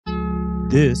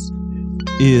This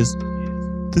is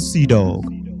the Sea Dog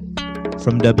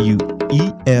from WEFUNK,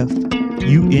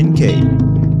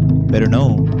 better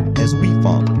known as We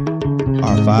Funk.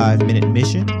 Our 5-minute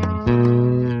mission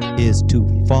is to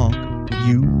funk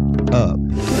you up.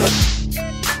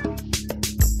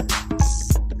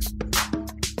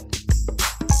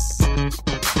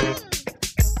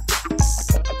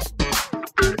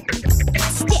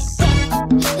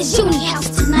 It's Junie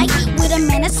house tonight with a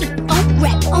menacing funk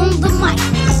rap on the mic.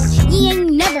 You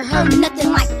ain't never heard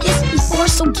nothing like this before,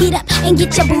 so get up and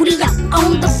get your booty out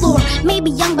on the floor.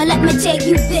 Maybe young, but let me tell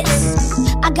you this,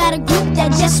 I got a group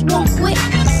that just won't quit.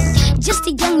 Just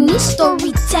a young new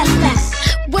storyteller.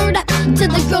 Word up to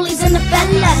the girlies and the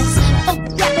fellas.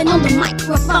 Funk rapping on the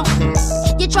microphone.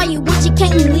 You try it once, you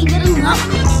can't leave it alone.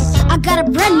 I got a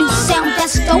brand new sound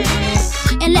that's dope,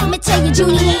 and let me tell you,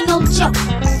 Junie ain't no joke.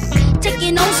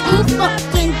 Taking old school funk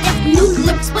and deaf new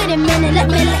lips. Wait a minute,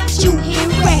 let you hear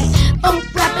it. Funk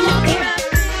rapping the fair,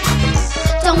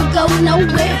 don't go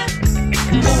nowhere.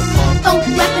 Funk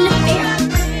rapping the fair,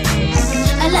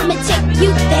 let me take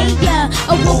you there.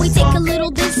 Oh, well, we take a little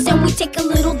this and we take a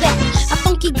little that. A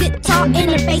funky guitar and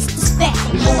the bass is fat.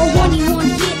 A horny horn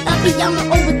hit up and y'all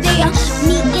over there.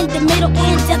 Me in the middle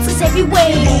and dancers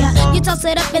everywhere. You toss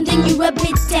it up and then you rub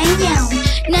it down.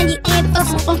 Now you in for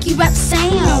some funky rap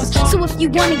sounds. So if you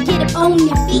wanna get up on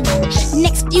your feet,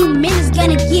 next few minutes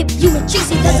gonna give you a treat.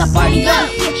 See, there's a party over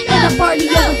here and a party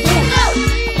over there.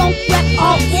 Funk rap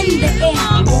all in the air.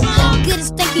 Good as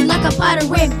stinky like a pot of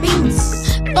red beans.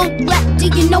 Funk rap, do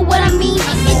you know what I mean?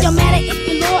 It don't matter if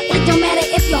you're low, it don't matter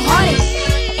if you're hearted.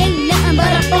 Ain't nothing but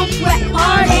a funk rap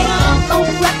party. Funk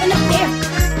rap in the fair,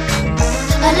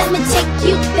 let me take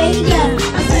you there.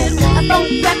 A funk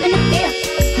rap in the fair,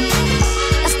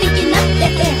 stinking up the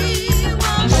air.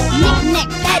 Knick-knack,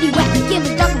 paddywhack, give a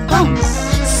dog a bone.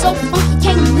 So funky,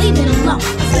 can't leave it alone.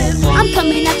 I'm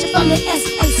coming at you from the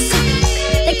SAC.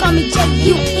 They call me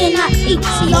Junie.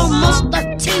 See, almost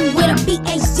 13 with a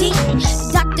PhD.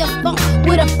 Dr. Funk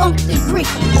with a funk degree.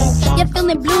 You're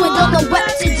feeling blue and don't know what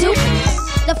to do.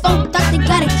 The funk doctor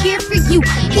got a cure for you.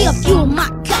 He'll fuel my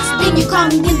cuts, then you call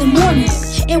me in the morning.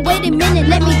 And wait a minute,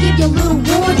 let me give you a little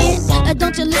warning.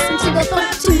 Don't you listen to the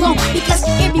funk too long, because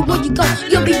everywhere you go,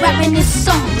 you'll be rapping this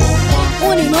song.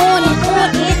 On and on and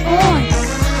on and on.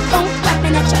 Funk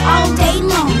rapping at you all day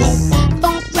long.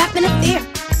 Funk rapping a fair,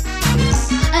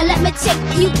 let me take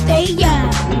you there.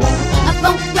 A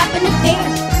funk rapping a fair,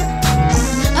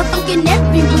 a funkin'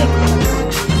 everywhere.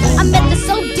 I met this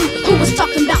old dude who was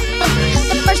talking about funk.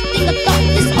 The first thing I thought,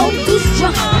 this old dude's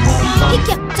drunk. He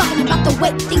kept talking about the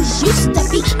way things used to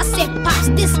be. I said, Pops,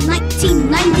 this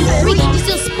 1993. You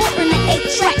still sporting an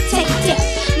 8-track tape deck.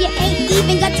 You ain't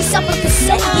even got yourself a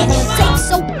cassette yet. Tape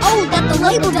so old that the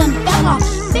label done fell off.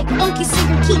 Big funky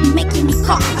singer keep making me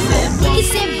cough. He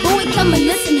said, boy, come and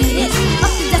listen to this.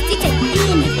 Up the dusty tape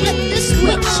in and flip the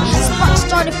switch. Sparks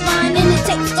started flying and the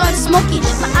tape started smoking.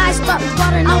 My eyes started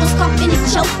watering, I was coughing and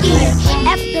choking.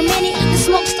 After a minute, the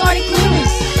smoke started clearing.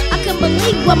 I couldn't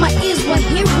believe what my ears were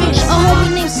hearing. A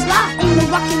homie named Sly on the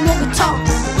rock and roll guitar,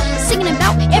 singing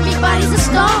about everybody's a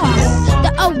star.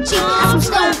 The OG has some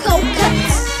stone cold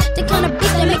cuts, the kind of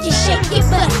beat that make you shake your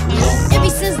butt. Ever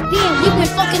since then, we've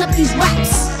been fucking up these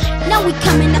raps. Now we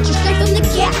coming at you straight from the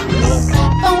gap.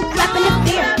 Funk rapping the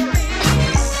fair,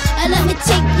 let me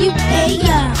take you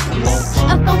there.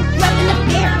 A funk rapping the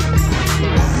fair,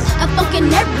 a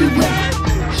funkin' everywhere.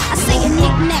 I say a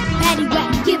knick-knack, paddywhack,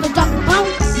 give a dog a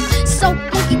bone. So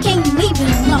funky, can't leave it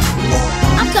alone.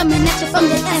 I'm coming at you from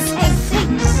the SAC.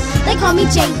 They call me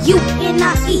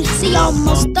Junie. See,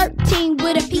 almost 13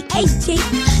 with a PhD.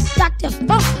 Dr.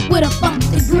 Funk with a funk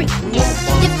degree.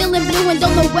 You're feeling blue and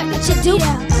don't know what you do.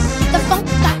 The funk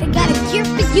doctor got a cure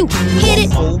for you. Hit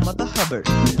it. Old Mother Hubbard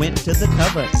went to the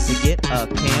cupboard to get a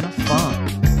can of funk.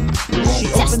 She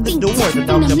opened the door, the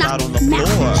dog jumped out on the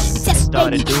floor,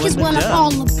 started doing is the what I'm jump.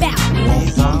 all about.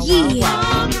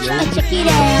 Yeah, check it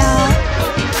out.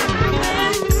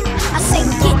 I say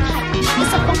get hype,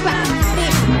 it's a funk rap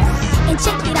fair. And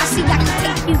check it out, see I can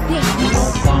take you there.